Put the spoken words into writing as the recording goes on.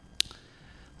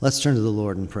Let's turn to the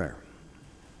Lord in prayer.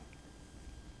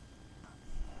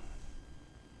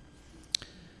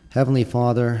 Heavenly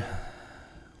Father,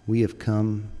 we have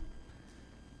come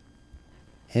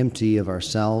empty of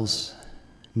ourselves,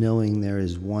 knowing there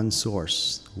is one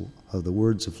source of the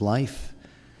words of life.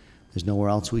 There's nowhere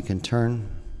else we can turn.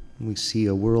 We see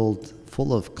a world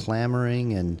full of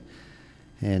clamoring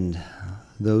and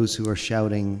those who are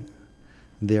shouting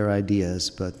their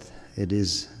ideas, but it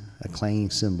is a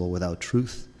clanging cymbal without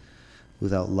truth,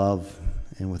 without love,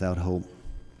 and without hope.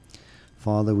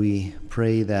 Father, we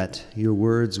pray that your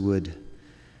words would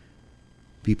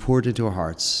be poured into our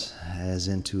hearts as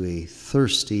into a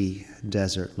thirsty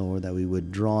desert, Lord, that we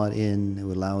would draw it in and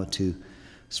would allow it to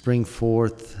spring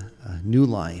forth a new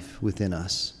life within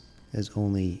us as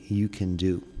only you can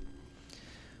do.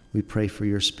 We pray for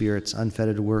your Spirit's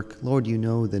unfettered work. Lord, you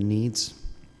know the needs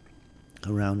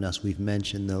around us. We've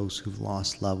mentioned those who've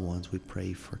lost loved ones. We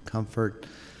pray for comfort.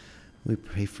 We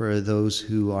pray for those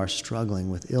who are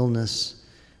struggling with illness,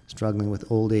 struggling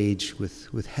with old age,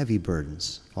 with heavy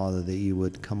burdens. Father, that you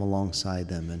would come alongside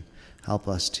them and help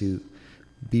us to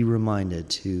be reminded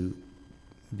to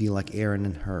be like Aaron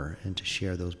and Hur and to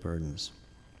share those burdens.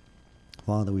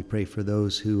 Father, we pray for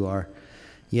those who are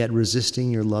yet resisting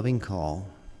your loving call,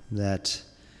 that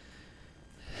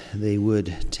they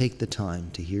would take the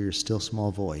time to hear your still small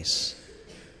voice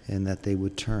and that they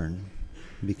would turn,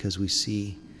 because we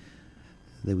see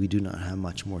that we do not have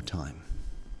much more time.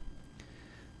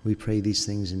 We pray these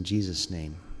things in Jesus'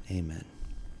 name. Amen.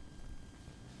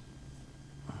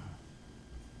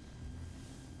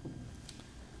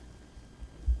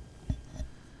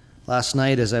 Last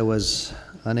night, as I was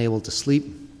unable to sleep,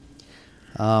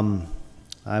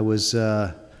 I was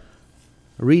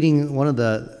reading one of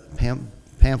the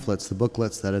pamphlets, the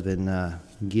booklets that have been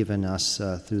given us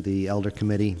through the Elder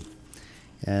Committee,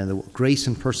 and the Grace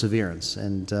and Perseverance.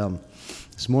 And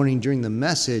this morning during the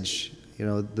message,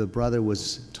 the brother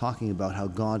was talking about how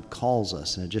God calls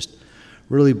us, and it just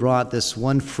really brought this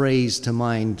one phrase to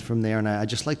mind from there. And I'd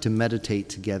just like to meditate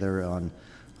together on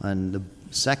the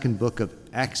second book of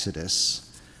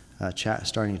Exodus,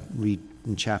 starting to read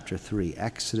in chapter 3.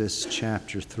 Exodus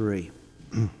chapter 3.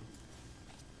 If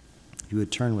you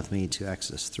would turn with me to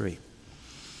Exodus 3.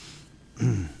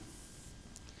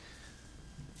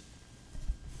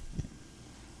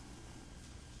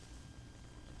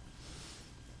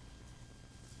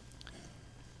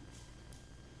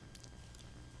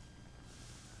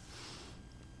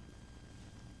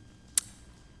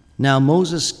 Now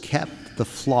Moses kept the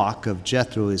flock of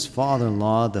Jethro, his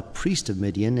father-in-law, the priest of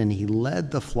Midian, and he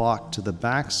led the flock to the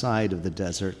backside of the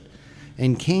desert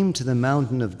and came to the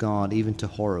mountain of God, even to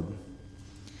Horeb.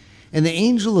 And the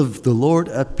angel of the Lord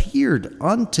appeared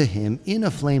unto him in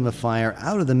a flame of fire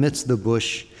out of the midst of the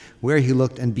bush where he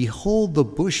looked, and behold, the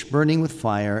bush burning with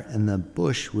fire, and the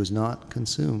bush was not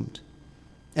consumed.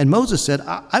 And Moses said,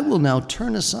 I will now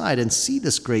turn aside and see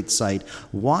this great sight,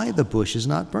 why the bush is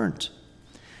not burnt.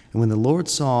 And when the Lord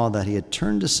saw that he had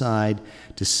turned aside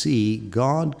to see,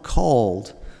 God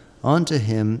called unto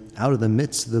him out of the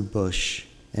midst of the bush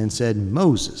and said,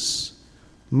 Moses,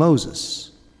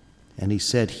 Moses. And he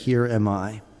said, Here am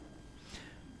I.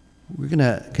 We're going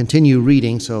to continue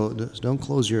reading, so don't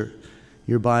close your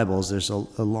Bibles. There's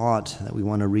a lot that we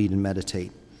want to read and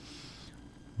meditate.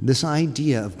 This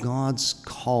idea of God's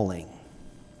calling,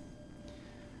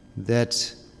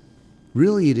 that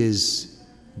really it is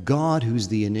God who's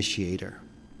the initiator.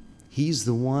 He's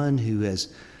the one who has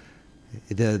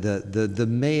the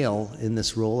male in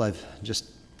this role. I've just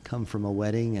come from a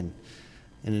wedding and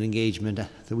an engagement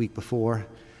the week before.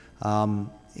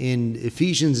 In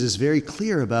Ephesians is very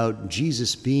clear about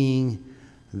Jesus being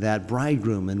that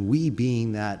bridegroom and we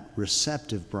being that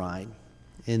receptive bride,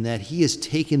 in that he has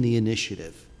taken the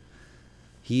initiative.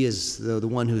 He is the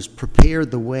one who's prepared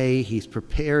the way. He's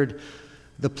prepared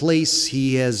the place.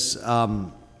 He has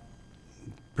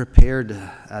prepared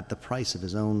at the price of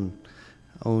his own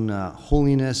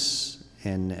holiness.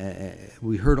 And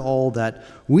we heard all that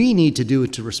we need to do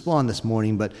to respond this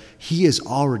morning, but he has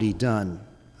already done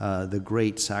the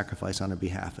great sacrifice on our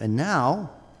behalf. And now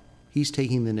he's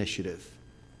taking the initiative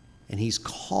and he's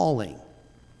calling.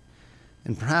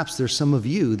 And perhaps there's some of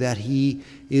you that he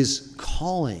is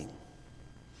calling.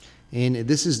 And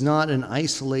this is not an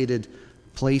isolated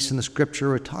place in the scripture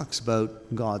where it talks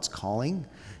about God's calling.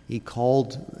 He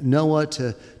called Noah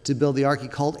to build the ark. He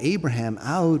called Abraham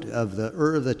out of the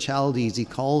Ur of the Chaldees. He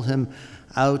called him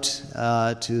out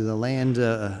to the land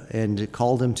and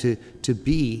called him to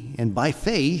be. And by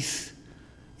faith,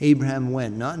 Abraham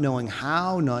went, not knowing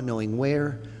how, not knowing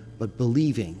where, but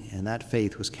believing. And that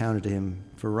faith was counted to him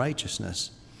for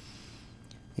righteousness.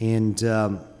 And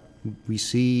we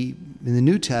see in the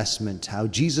New Testament how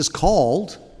Jesus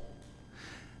called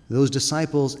those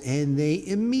disciples, and they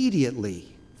immediately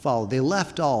followed. They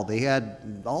left all. They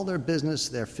had all their business,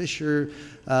 their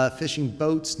fishing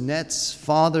boats, nets,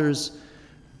 fathers,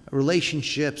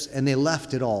 relationships, and they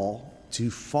left it all to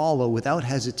follow without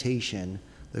hesitation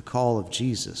the call of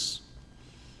Jesus.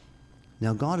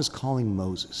 Now God is calling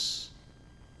Moses.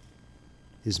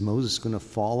 Is Moses going to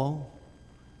follow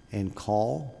and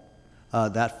follow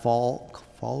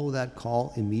that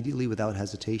call immediately without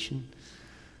hesitation?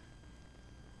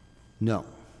 No.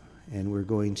 And we're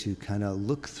going to kind of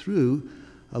look through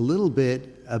a little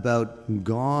bit about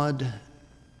God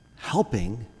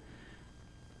helping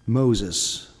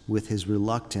Moses with his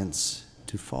reluctance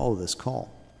to follow this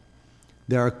call.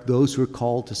 There are those who are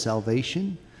called to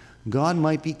salvation. God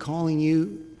might be calling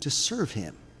you to serve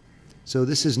him. So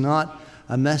this is not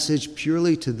a message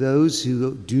purely to those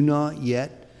who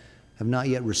have not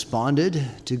yet responded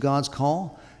to God's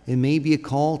call. It may be a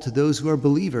call to those who are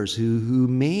believers, who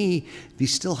may be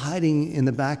still hiding in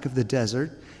the back of the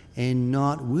desert and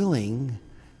not willing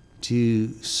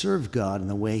to serve God in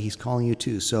the way he's calling you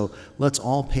to. So let's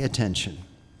all pay attention.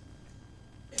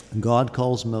 God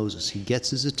calls Moses. He gets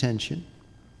his attention.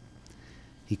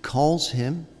 He calls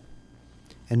him,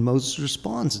 and Moses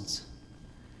responds.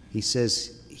 He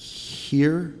says,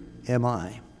 "Here am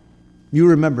I." You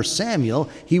remember Samuel.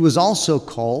 He was also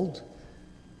called,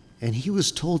 and he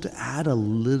was told to add a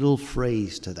little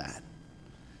phrase to that.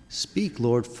 "Speak,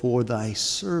 Lord, for thy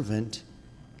servant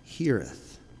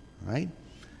heareth." Right?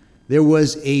 There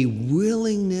was a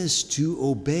willingness to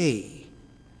obey,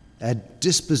 a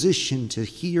disposition to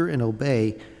hear and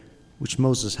obey, which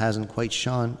Moses hasn't quite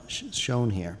shown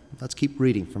here. Let's keep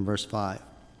reading from verse 5.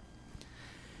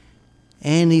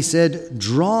 "And he said,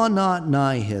 Draw not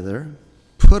nigh hither,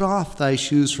 put off thy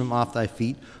shoes from off thy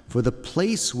feet, for the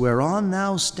place whereon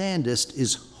thou standest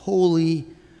is holy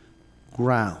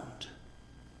ground."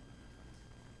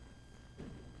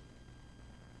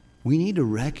 We need to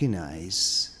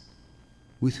recognize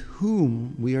with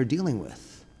whom we are dealing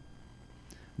with.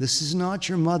 This is not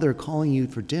your mother calling you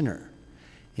for dinner,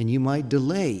 and you might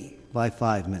delay by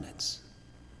 5 minutes.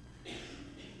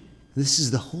 This is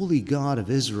the holy God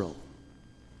of Israel.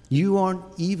 You aren't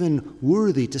even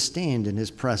worthy to stand in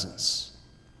his presence.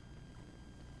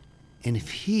 And if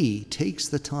he takes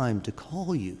the time to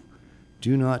call you,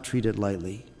 do not treat it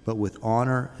lightly, but with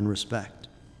honor and respect.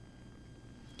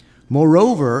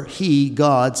 Moreover, he,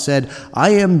 God, said, "I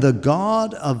am the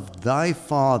God of thy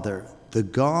father, the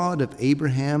God of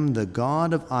Abraham, the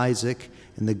God of Isaac,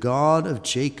 and the God of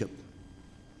Jacob."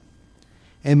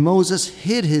 And Moses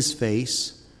hid his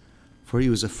face, for he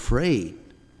was afraid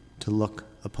to look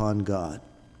upon God.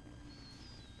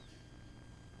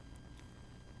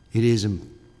 It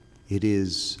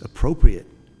is appropriate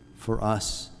for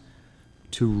us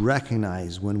to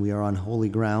recognize when we are on holy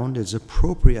ground. It's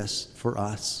appropriate for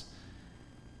us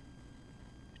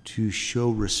to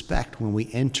show respect when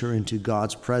we enter into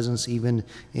God's presence, even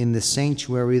in the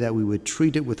sanctuary, that we would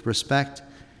treat it with respect.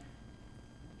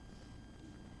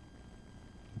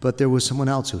 But there was someone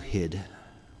else who hid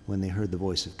when they heard the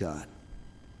voice of God.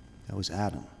 That was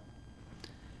Adam.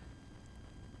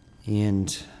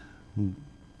 And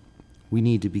we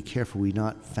need to be careful we're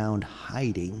not found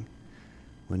hiding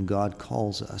when God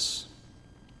calls us.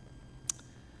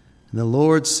 And the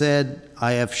Lord said,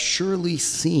 "I have surely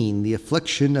seen the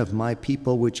affliction of my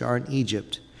people which are in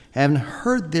Egypt, and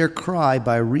heard their cry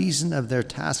by reason of their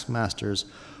taskmasters,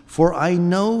 for I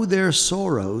know their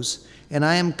sorrows, and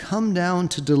I am come down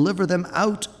to deliver them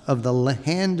out of the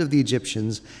hand of the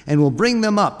Egyptians, and will bring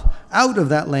them up out of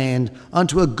that land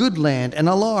unto a good land and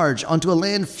a large, unto a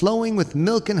land flowing with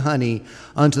milk and honey,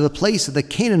 unto the place of the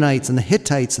Canaanites and the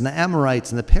Hittites and the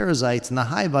Amorites and the Perizzites and the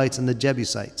Hivites and the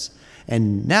Jebusites.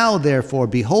 And now, therefore,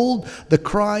 behold, the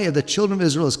cry of the children of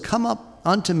Israel is come up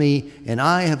unto me, and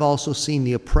I have also seen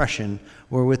the oppression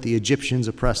wherewith the Egyptians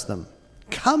oppress them.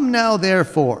 Come now,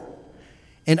 therefore,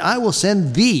 and I will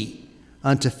send thee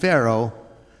unto Pharaoh,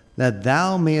 that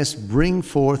thou mayest bring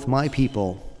forth my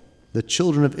people, the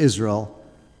children of Israel,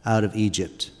 out of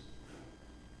Egypt."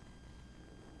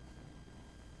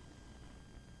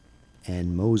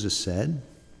 And Moses said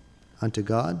unto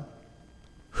God,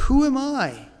 "Who am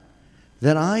I,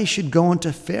 that I should go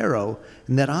unto Pharaoh,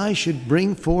 and that I should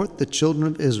bring forth the children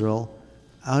of Israel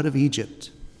out of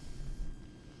Egypt?"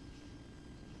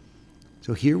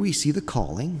 So here we see the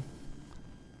calling.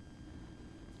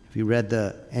 If you read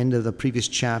the end of the previous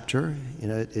chapter,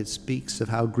 it speaks of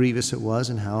how grievous it was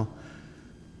and how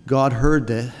God heard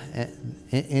that.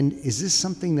 And is this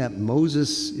something that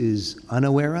Moses is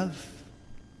unaware of?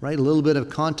 right? A little bit of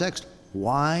context.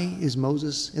 Why is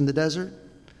Moses in the desert?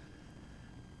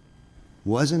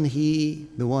 Wasn't he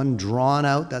the one drawn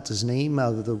out, that's his name,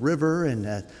 out of the river, and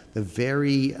the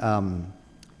very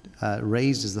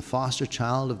raised as the foster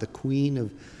child of the queen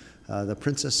of the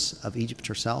princess of Egypt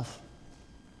herself?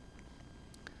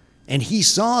 And he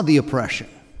saw the oppression,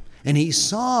 and he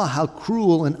saw how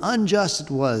cruel and unjust it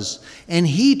was, and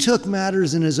he took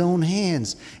matters in his own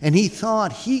hands, and he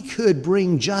thought he could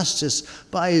bring justice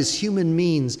by his human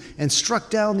means, and struck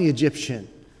down the Egyptian,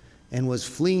 and was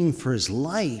fleeing for his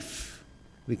life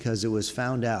because it was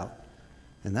found out.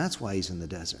 And that's why he's in the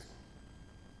desert.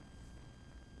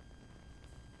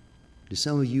 Do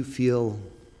some of you feel,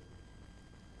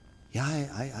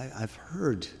 I've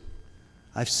heard,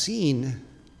 I've seen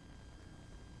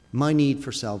my need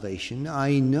for salvation.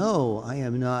 I know I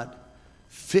am not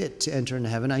fit to enter into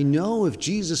heaven. I know if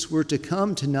Jesus were to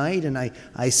come tonight, and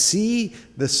I see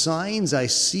the signs, I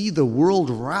see the world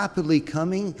rapidly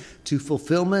coming to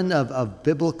fulfillment of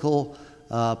biblical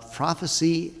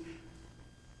prophecy,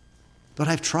 but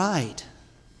I've tried.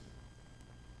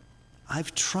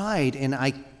 And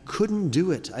I couldn't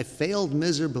do it. I failed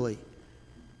miserably.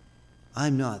 I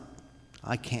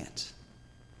can't.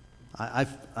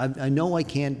 I know I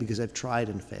can't because I've tried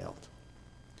and failed.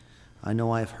 I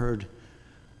know I've heard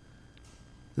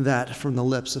that from the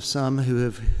lips of some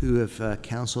who have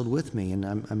counseled with me, and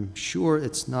I'm sure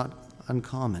it's not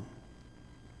uncommon.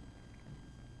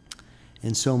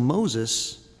 And so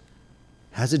Moses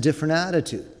has a different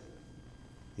attitude.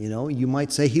 You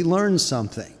might say he learned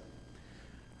something,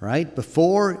 right?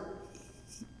 Before,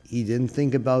 he didn't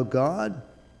think about God.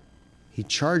 He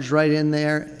charged right in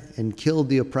there and killed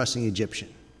the oppressing Egyptian.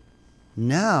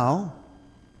 Now,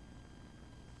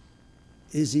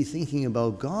 is he thinking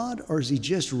about God, or does he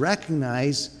just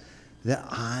recognize that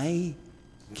I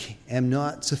am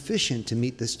not sufficient to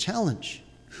meet this challenge?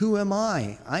 Who am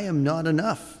I? I am not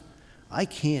enough. I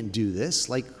can't do this.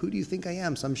 Like, who do you think I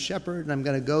am? Some shepherd, and I'm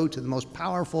going to go to the most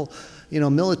powerful,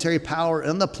 military power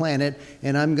on the planet,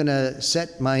 and I'm going to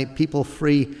set my people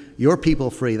free, your people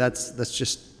free. That's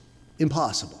just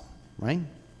impossible, right?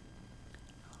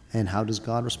 And how does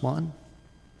God respond?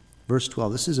 Verse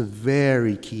 12. This is a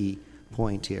very key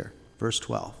point here. Verse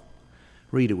 12.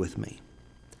 Read it with me.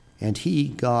 And he,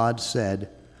 God, said,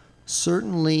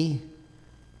 "Certainly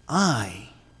I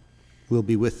will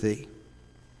be with thee.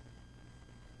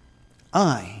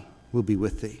 I will be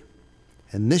with thee.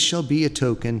 And this shall be a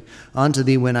token unto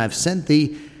thee when I've sent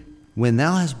thee. When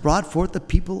thou hast brought forth the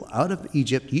people out of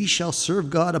Egypt, ye shall serve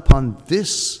God upon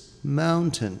this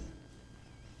mountain."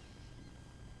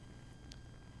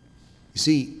 You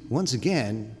see, once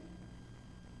again,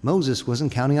 Moses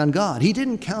wasn't counting on God. He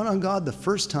didn't count on God the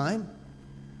first time,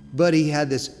 but he had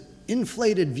this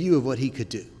inflated view of what he could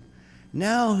do.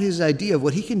 Now his idea of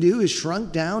what he can do is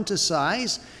shrunk down to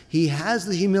size. He has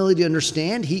the humility to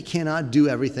understand he cannot do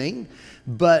everything,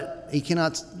 but he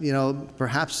cannot,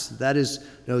 perhaps that is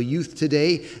youth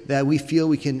today, that we feel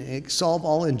we can solve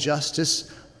all injustice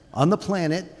on the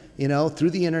planet, through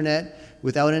the internet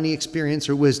without any experience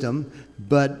or wisdom.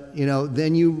 But,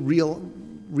 then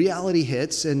reality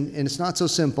hits and it's not so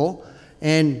simple.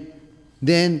 And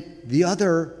then the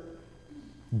other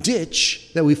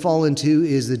ditch that we fall into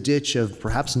is the ditch of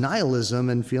perhaps nihilism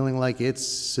and feeling like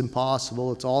it's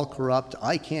impossible, it's all corrupt,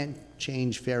 I can't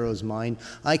change Pharaoh's mind,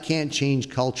 I can't change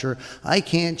culture, I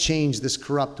can't change this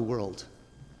corrupt world.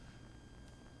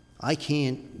 I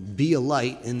can't be a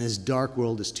light in this dark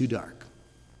world, it's too dark.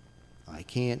 I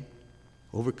can't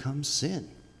overcome sin.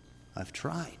 I've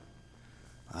tried.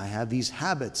 I have these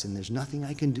habits and there's nothing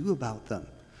I can do about them.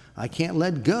 I can't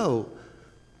let go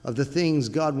of the things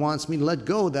God wants me to let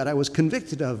go that I was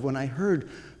convicted of when I heard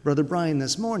Brother Brian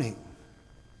this morning.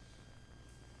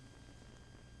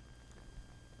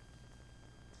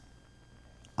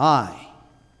 I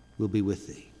will be with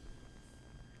thee.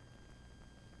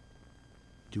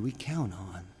 Do we count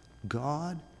on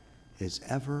God is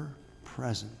ever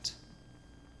present?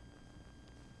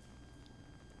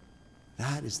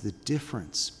 That is the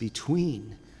difference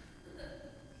between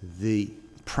the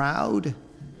proud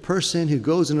person who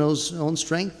goes in his own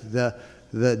strength,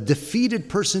 the defeated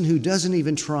person who doesn't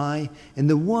even try, and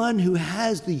the one who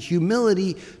has the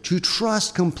humility to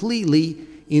trust completely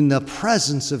in the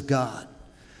presence of God.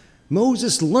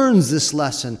 Moses learns this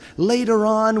lesson later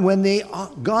on when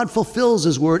God fulfills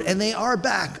his word and they are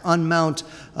back on Mount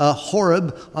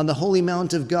Horeb, on the holy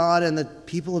mount of God, and the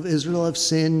people of Israel have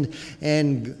sinned,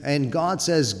 and God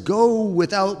says, "Go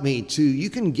without me you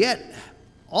can get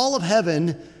all of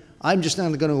heaven. I'm just not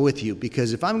going to go with you,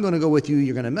 because if I'm going to go with you,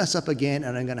 you're going to mess up again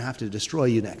and I'm going to have to destroy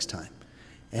you next time."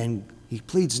 And he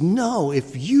pleads, no,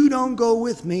 if you don't go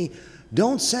with me,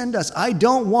 don't send us. I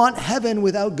don't want heaven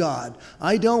without God.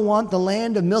 I don't want the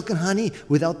land of milk and honey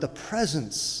without the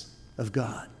presence of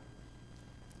God.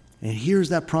 And here's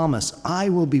that promise, I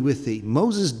will be with thee.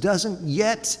 Moses doesn't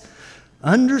yet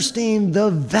understand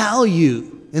the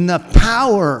value and the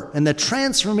power and the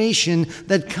transformation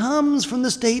that comes from the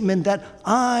statement that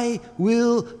I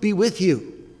will be with you.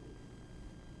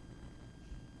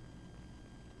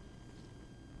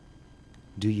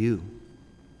 Do you?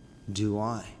 Do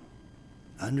I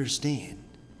understand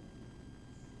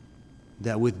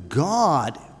that with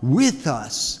God with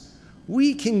us,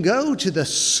 we can go to the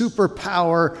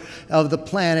superpower of the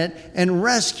planet and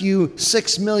rescue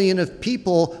 6 million of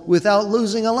people without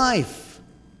losing a life?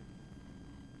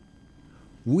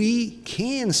 We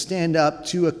can stand up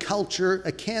to a culture,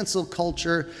 a cancel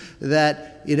culture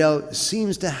that,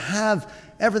 seems to have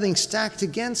everything stacked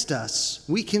against us.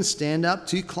 We can stand up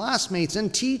to classmates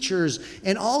and teachers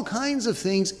and all kinds of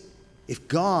things if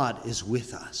God is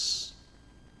with us.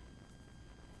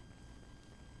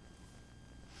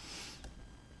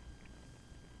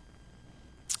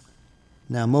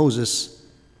 Now Moses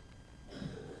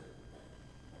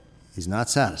is not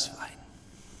satisfied.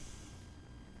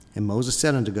 And Moses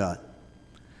said unto God,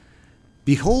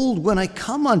 behold, when I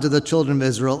come unto the children of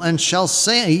Israel and shall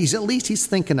say, he's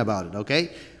thinking about it,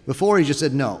 okay? Before he just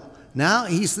said no. Now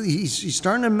he's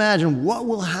starting to imagine what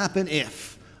will happen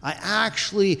if I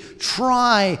actually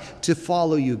try to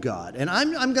follow you, God. And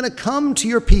I'm going to come to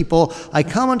your people. I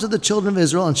come unto the children of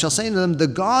Israel and shall say unto them, the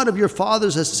God of your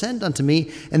fathers has sent unto me,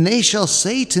 and they shall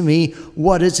say to me,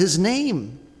 what is his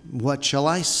name? What shall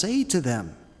I say to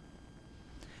them?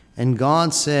 And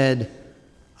God said,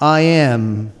 I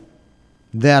am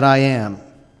that I am.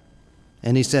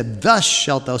 And he said, thus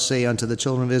shalt thou say unto the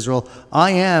children of Israel,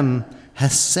 I am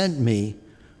hath sent me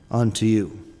unto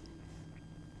you.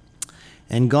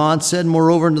 And God said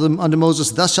moreover unto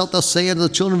Moses, thus shalt thou say unto the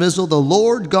children of Israel, the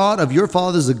Lord God of your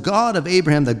fathers, the God of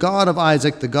Abraham, the God of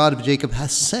Isaac, the God of Jacob,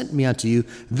 hath sent me unto you.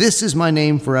 This is my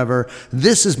name forever.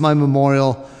 This is my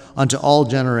memorial unto all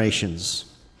generations.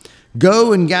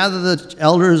 Go and gather the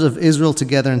elders of Israel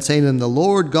together and say to them, the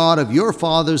Lord God of your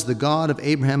fathers, the God of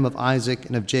Abraham, of Isaac,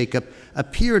 and of Jacob,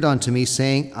 appeared unto me,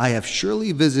 saying, I have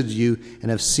surely visited you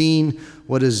and have seen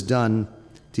what is done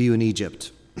to you in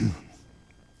Egypt.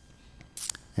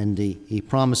 And he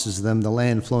promises them the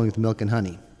land flowing with milk and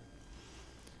honey.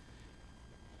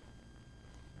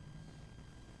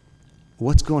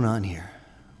 What's going on here?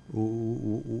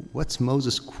 What's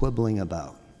Moses quibbling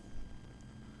about?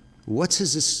 What's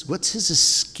his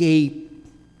escape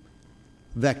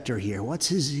vector here? What's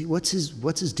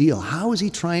his deal? How is he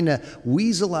trying to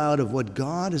weasel out of what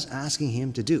God is asking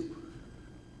him to do?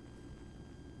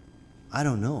 I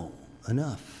don't know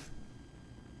enough.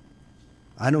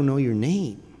 I don't know your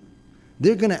name.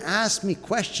 They're going to ask me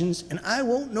questions and I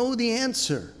won't know the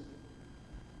answer.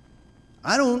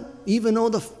 I don't even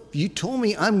know you told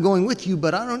me I'm going with you,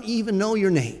 but I don't even know your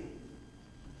name.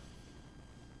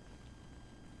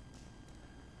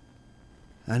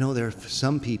 I know there are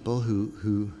some people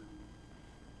who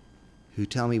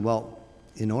tell me, well,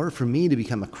 in order for me to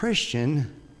become a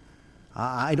Christian,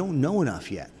 I don't know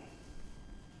enough yet.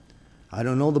 I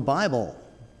don't know the Bible.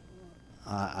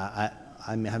 I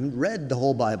haven't read the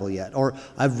whole Bible yet. Or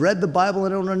I've read the Bible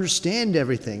and I don't understand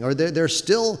everything. Or there's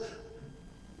still,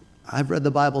 I've read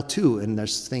the Bible too, and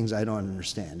there's things I don't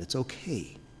understand. It's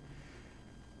okay.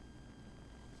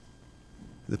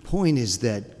 The point is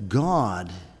that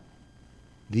God,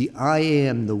 the I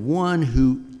am, the one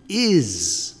who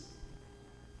is,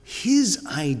 his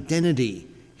identity,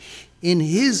 in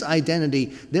his identity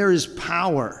there is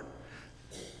power.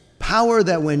 Power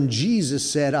that when Jesus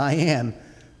said, I am,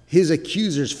 his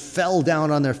accusers fell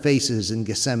down on their faces in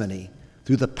Gethsemane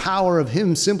through the power of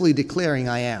him simply declaring,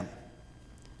 I am.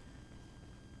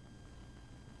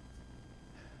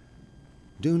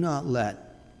 Do not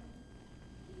let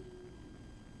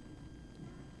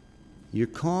your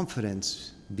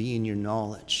confidence be in your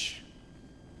knowledge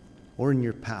or in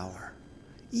your power,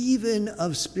 even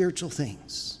of spiritual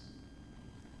things.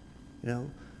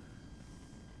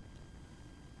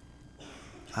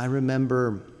 I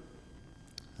remember,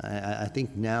 I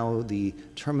think now the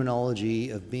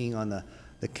terminology of being on the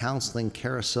counseling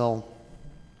carousel,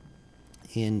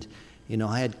 and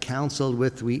I had counseled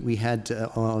with, we had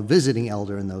a visiting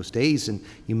elder in those days, and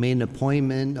you made an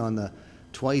appointment on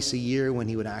twice a year when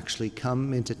he would actually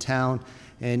come into town,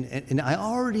 and I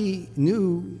already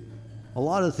knew a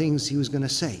lot of things he was going to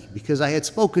say because I had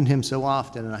spoken to him so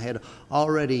often, and I had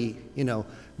already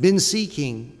been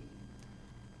seeking.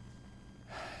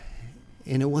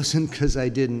 And it wasn't because I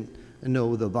didn't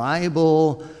know the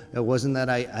Bible. It wasn't that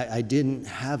I didn't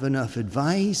have enough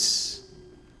advice.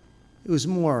 It was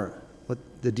more what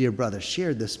the dear brother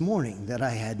shared this morning, that I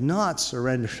had not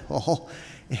surrendered all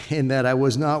and that I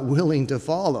was not willing to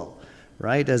follow,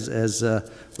 right? As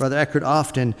Brother Eckert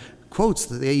often quotes,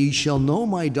 that you shall know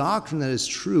my doctrine that is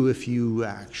true if you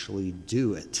actually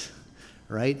do it,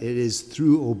 right? It is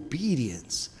through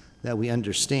obedience that we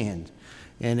understand.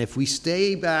 And if we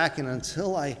stay back and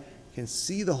until I can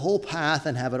see the whole path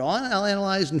and have it all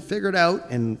analyzed and figured out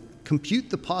and compute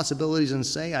the possibilities and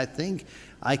say, I think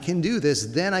I can do this,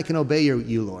 then I can obey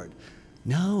you, Lord.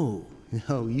 No,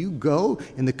 you go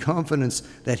in the confidence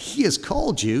that he has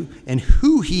called you and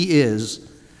who he is,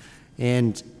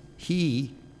 and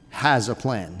he has a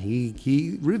plan.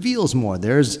 He reveals more.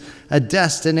 There's a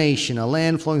destination, a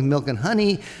land flowing with milk and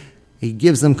honey. He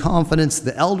gives them confidence.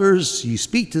 The elders, you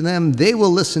speak to them, they will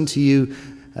listen to you.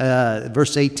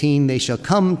 Verse 18, they shall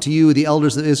come to you, the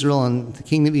elders of Israel and the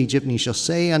king of Egypt, and ye shall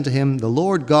say unto him, the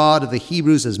Lord God of the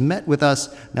Hebrews has met with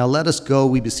us. Now let us go,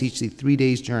 we beseech thee, 3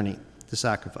 days' journey to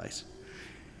sacrifice.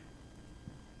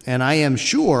 And I am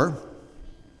sure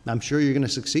you're going to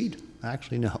succeed.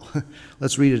 Actually, no.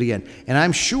 Let's read it again. And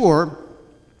I'm sure,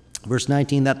 verse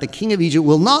 19, that the king of Egypt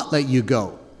will not let you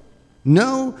go.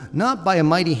 No, not by a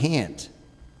mighty hand.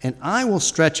 And I will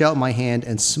stretch out my hand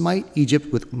and smite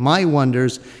Egypt with my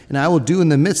wonders, and I will do in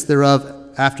the midst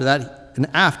thereof after that, and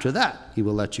after that he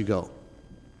will let you go.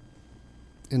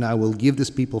 And I will give this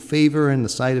people favor in the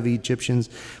sight of the Egyptians.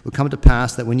 It will come to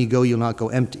pass that when you go, you'll not go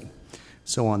empty.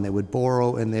 So on. They would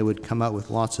borrow, and they would come out with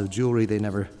lots of jewelry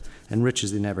and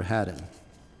riches they never had it.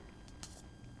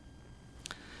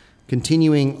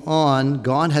 Continuing on,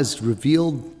 God has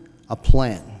revealed a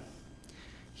plan.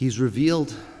 He's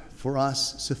revealed for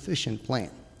us sufficient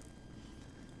plan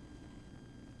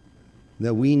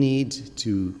that we need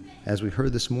to, as we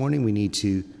heard this morning, we need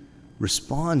to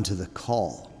respond to the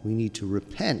call. We need to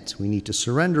repent. We need to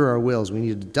surrender our wills. We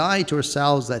need to die to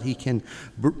ourselves that we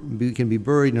can be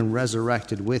buried and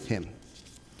resurrected with him.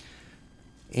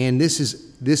 And this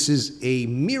is a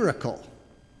miracle.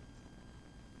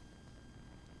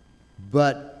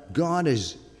 But God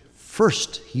is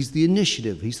first. He's the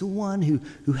initiative. He's the one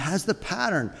who has the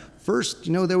pattern.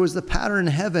 First, there was the pattern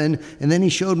in heaven, and then he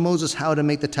showed Moses how to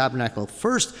make the tabernacle.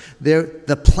 First,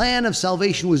 the plan of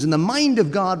salvation was in the mind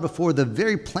of God before the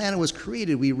very planet was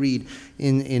created, we read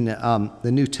in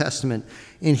the New Testament.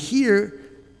 And here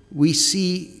we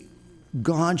see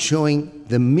God showing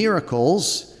the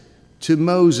miracles to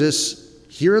Moses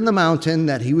here in the mountain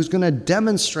that he was going to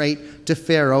demonstrate to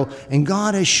Pharaoh. And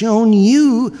God has shown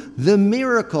you the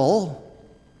miracle.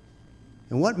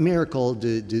 And what miracle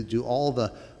do all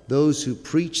those who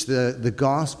preach the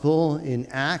gospel in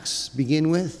Acts begin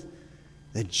with?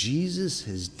 That Jesus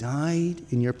has died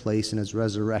in your place and has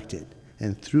resurrected.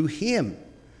 And through him,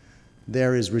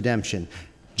 there is redemption.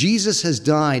 Jesus has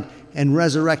died and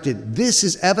resurrected. This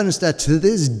is evidence that to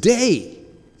this day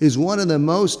is one of the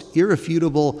most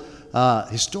irrefutable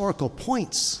historical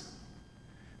points.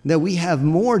 That we have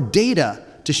more data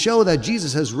to show that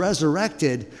Jesus has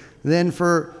resurrected than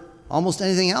for almost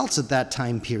anything else at that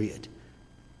time period.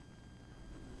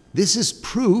 This is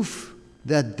proof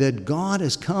that God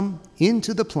has come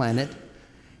into the planet,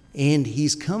 and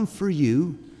he's come for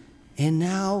you, and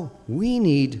now we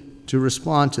need to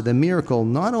respond to the miracle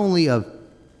not only of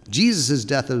Jesus'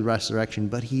 death and resurrection,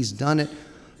 but he's done it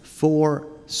for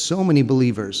so many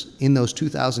believers in those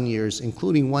 2,000 years,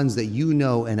 including ones that you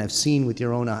know and have seen with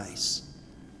your own eyes.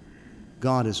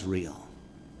 God is real.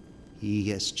 He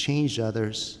has changed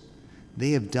others.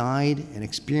 They have died and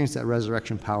experienced that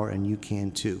resurrection power, and you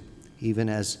can too, even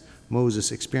as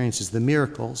Moses experiences the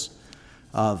miracles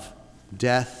of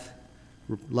death,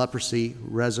 leprosy,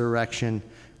 resurrection,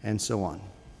 and so on.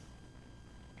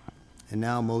 And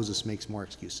now Moses makes more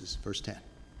excuses. Verse 10,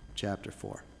 chapter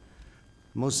 4.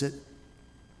 Moses said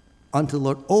unto the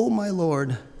Lord, O my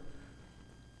Lord,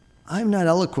 I'm not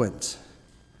eloquent,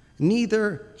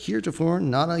 neither heretofore,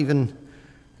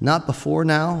 not before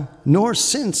now, nor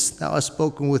since thou hast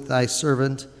spoken with thy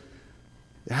servant.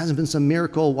 There hasn't been some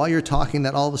miracle while you're talking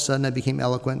that all of a sudden I became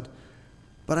eloquent.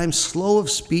 But I'm slow of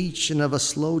speech and of a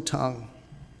slow tongue.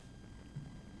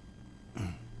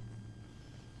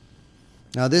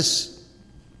 Now this,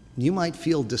 you might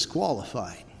feel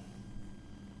disqualified.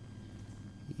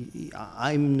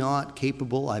 I'm not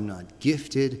capable, I'm not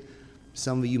gifted.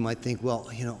 Some of you might think,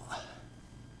 well,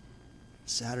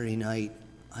 Saturday night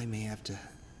I may have to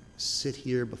sit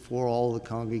here before all the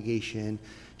congregation,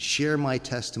 share my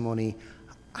testimony.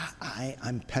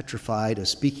 I'm petrified of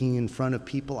speaking in front of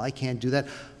people. I can't do that.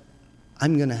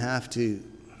 I'm going to have to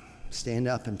stand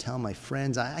up and tell my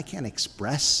friends I can't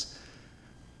express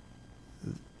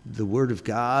the Word of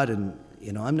God, and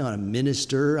I'm not a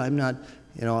minister. I'm not,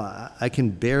 I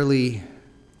can't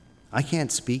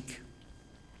speak.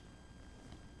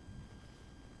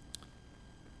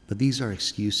 But these are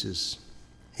excuses.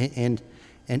 And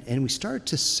we start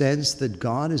to sense that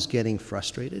God is getting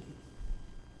frustrated.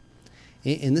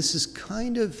 And this is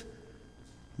kind of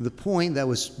the point that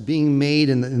was being made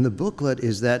in the booklet,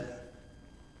 is that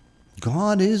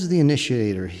God is the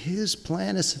initiator. His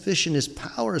plan is sufficient. His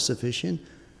power is sufficient.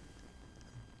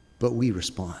 But we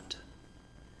respond.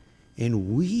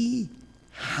 And we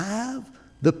have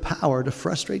the power to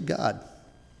frustrate God.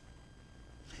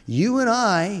 You and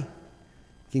I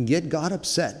can get God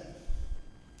upset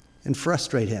and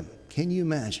frustrate him. Can you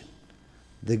imagine?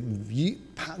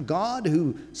 God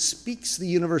who speaks the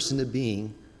universe into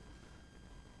being,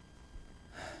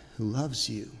 who loves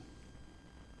you,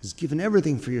 has given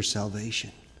everything for your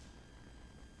salvation,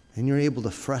 and you're able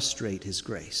to frustrate his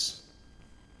grace,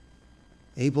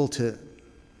 able to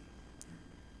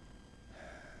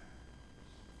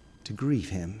grieve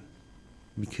him,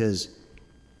 because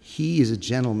he is a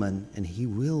gentleman and he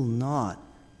will not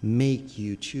make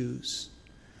you choose.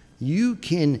 You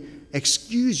can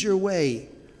excuse your way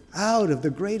out of the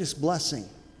greatest blessing,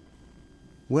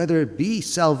 whether it be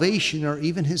salvation or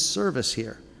even his service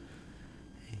here.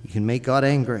 You can make God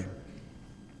angry.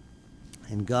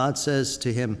 And God says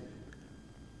to him,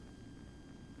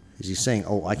 as he's saying,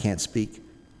 I can't speak.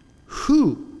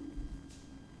 Who?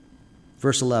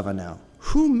 Verse 11 now.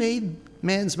 Who made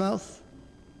man's mouth?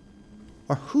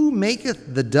 Or who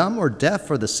maketh the dumb or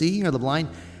deaf or the seeing or the blind?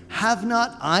 Have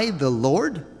not I the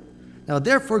Lord? Now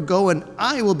therefore go, and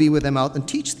I will be with thy mouth and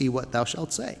teach thee what thou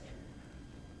shalt say.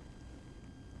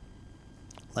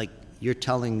 Like you're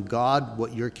telling God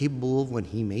what you're capable of when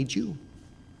he made you,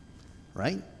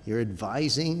 right? You're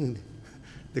advising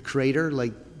the Creator,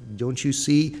 like, don't you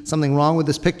see something wrong with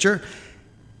this picture?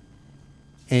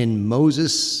 And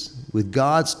Moses, with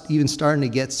God even starting to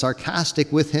get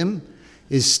sarcastic with him,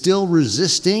 is still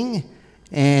resisting,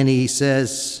 and he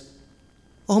says,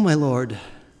 "Oh, my Lord,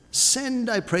 send,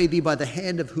 I pray thee, by the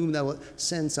hand of whom thou wilt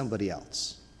send somebody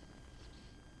else."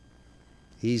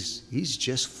 He's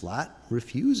just flat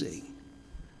refusing.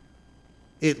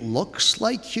 It looks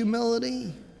like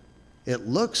humility. It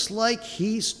looks like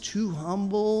he's too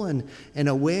humble and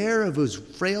aware of his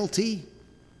frailty.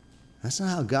 That's not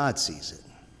how God sees it.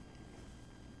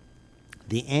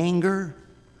 The anger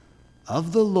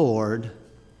of the Lord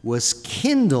was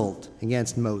kindled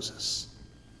against Moses.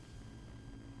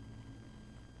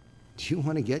 Do you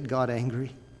want to get God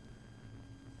angry?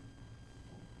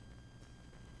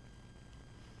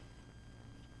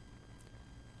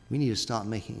 We need to stop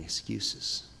making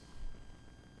excuses.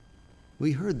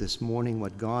 We heard this morning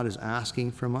what God is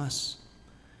asking from us.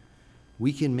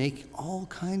 We can make all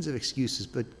kinds of excuses,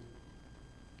 but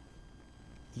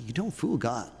you don't fool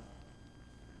God.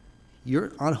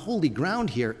 You're on holy ground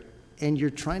here, and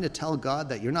you're trying to tell God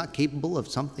that you're not capable of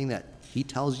something that he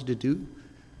tells you to do,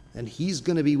 and he's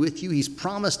going to be with you. He's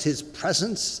promised his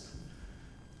presence.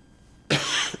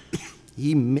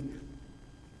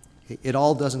 It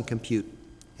all doesn't compute,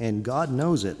 and God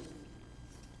knows it.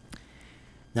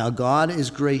 Now, God is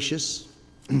gracious.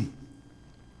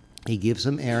 He gives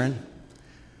him Aaron.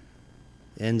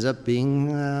 Ends up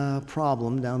being a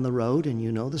problem down the road, and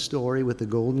you know the story with the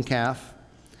golden calf.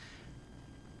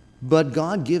 But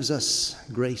God gives us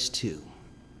grace too.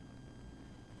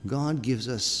 God gives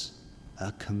us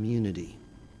a community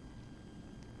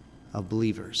of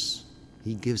believers.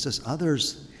 He gives us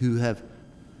others who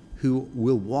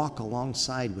will walk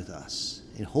alongside with us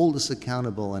and hold us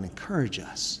accountable and encourage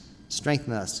us,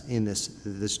 strengthen us in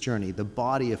this journey, the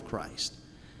body of Christ.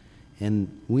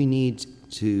 And we need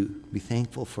to be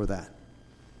thankful for that.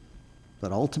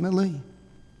 But ultimately,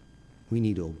 we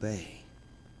need to obey.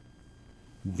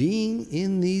 Being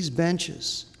in these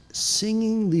benches,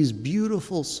 singing these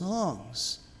beautiful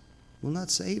songs will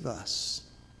not save us,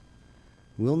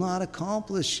 will not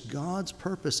accomplish God's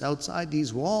purpose outside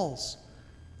these walls.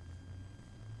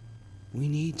 We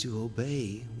need to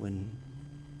obey when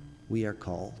we are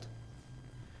called.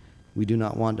 We do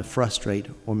not want to frustrate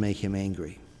or make him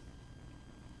angry.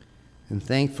 And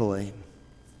thankfully,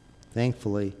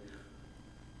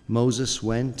 Moses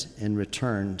went and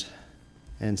returned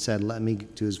and said, "Let me,"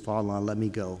 to his father-in-law, "let me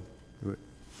go."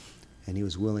 And he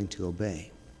was willing to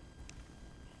obey.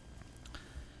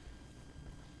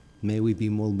 May we be a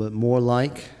little bit more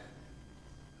like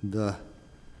the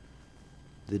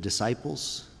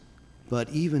disciples. But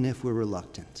even if we're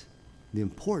reluctant, the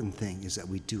important thing is that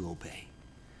we do obey.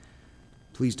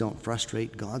 Please don't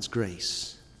frustrate God's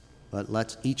grace, but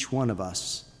let each one of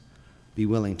us be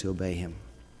willing to obey him.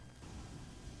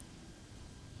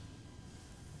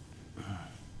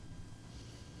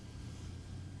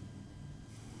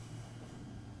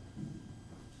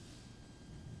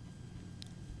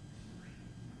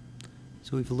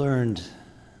 So we've learned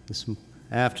this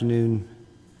afternoon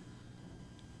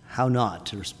how not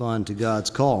to respond to God's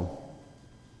call,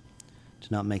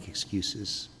 to not make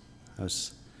excuses.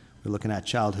 We were looking at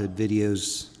childhood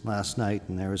videos last night,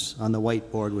 and there was on the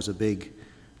whiteboard was a big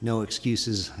no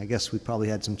excuses. I guess we probably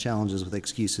had some challenges with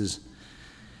excuses.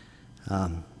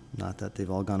 Not that they've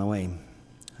all gone away.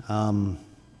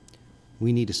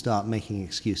 We need to stop making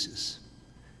excuses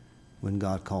when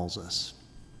God calls us.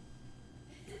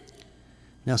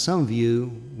 Now, some of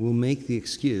you will make the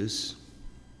excuse,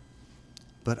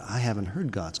 but I haven't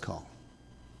heard God's call.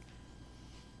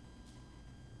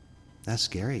 That's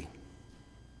scary.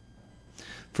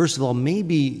 First of all,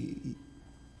 maybe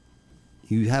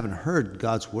you haven't heard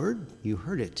God's word. You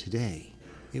heard it today.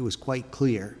 It was quite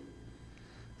clear.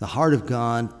 The heart of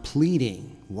God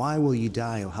pleading, why will you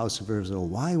die, O house of Israel?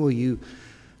 Why will you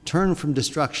turn from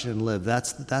destruction and live?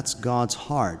 That's God's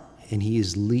heart, and he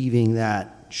is leaving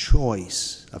that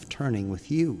choice of turning with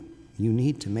you. You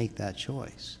need to make that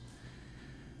choice.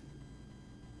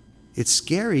 It's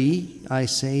scary, I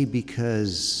say,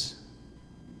 because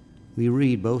we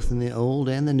read both in the Old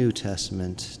and the New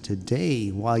Testament, today,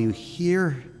 while you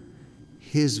hear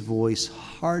his voice,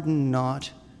 harden not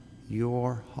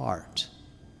your heart.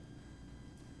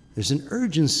 There's an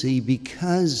urgency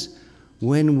because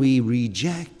when we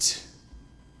reject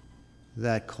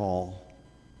that call,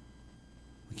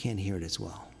 we can't hear it as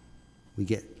well. We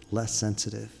get less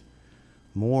sensitive,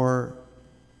 more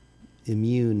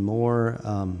immune, more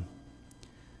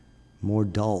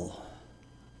dull.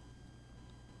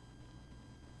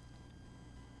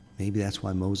 Maybe that's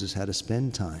why Moses had to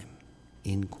spend time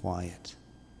in quiet,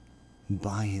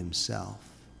 by himself,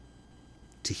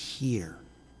 to hear.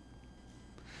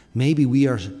 Maybe we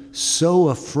are so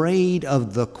afraid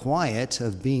of the quiet,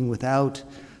 of being without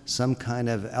some kind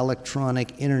of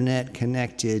electronic,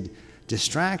 internet-connected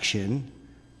distraction,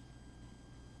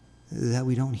 that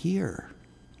we don't hear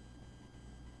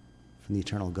from the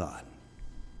eternal God.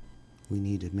 We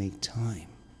need to make time.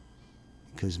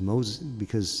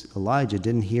 Because Elijah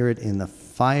didn't hear it in the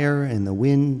fire and the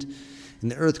wind, in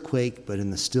the earthquake, but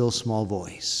in the still small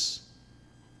voice.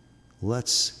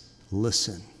 Let's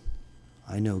listen.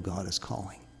 I know God is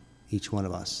calling each one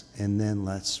of us, and then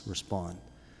let's respond.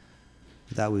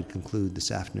 That would conclude this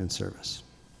afternoon service.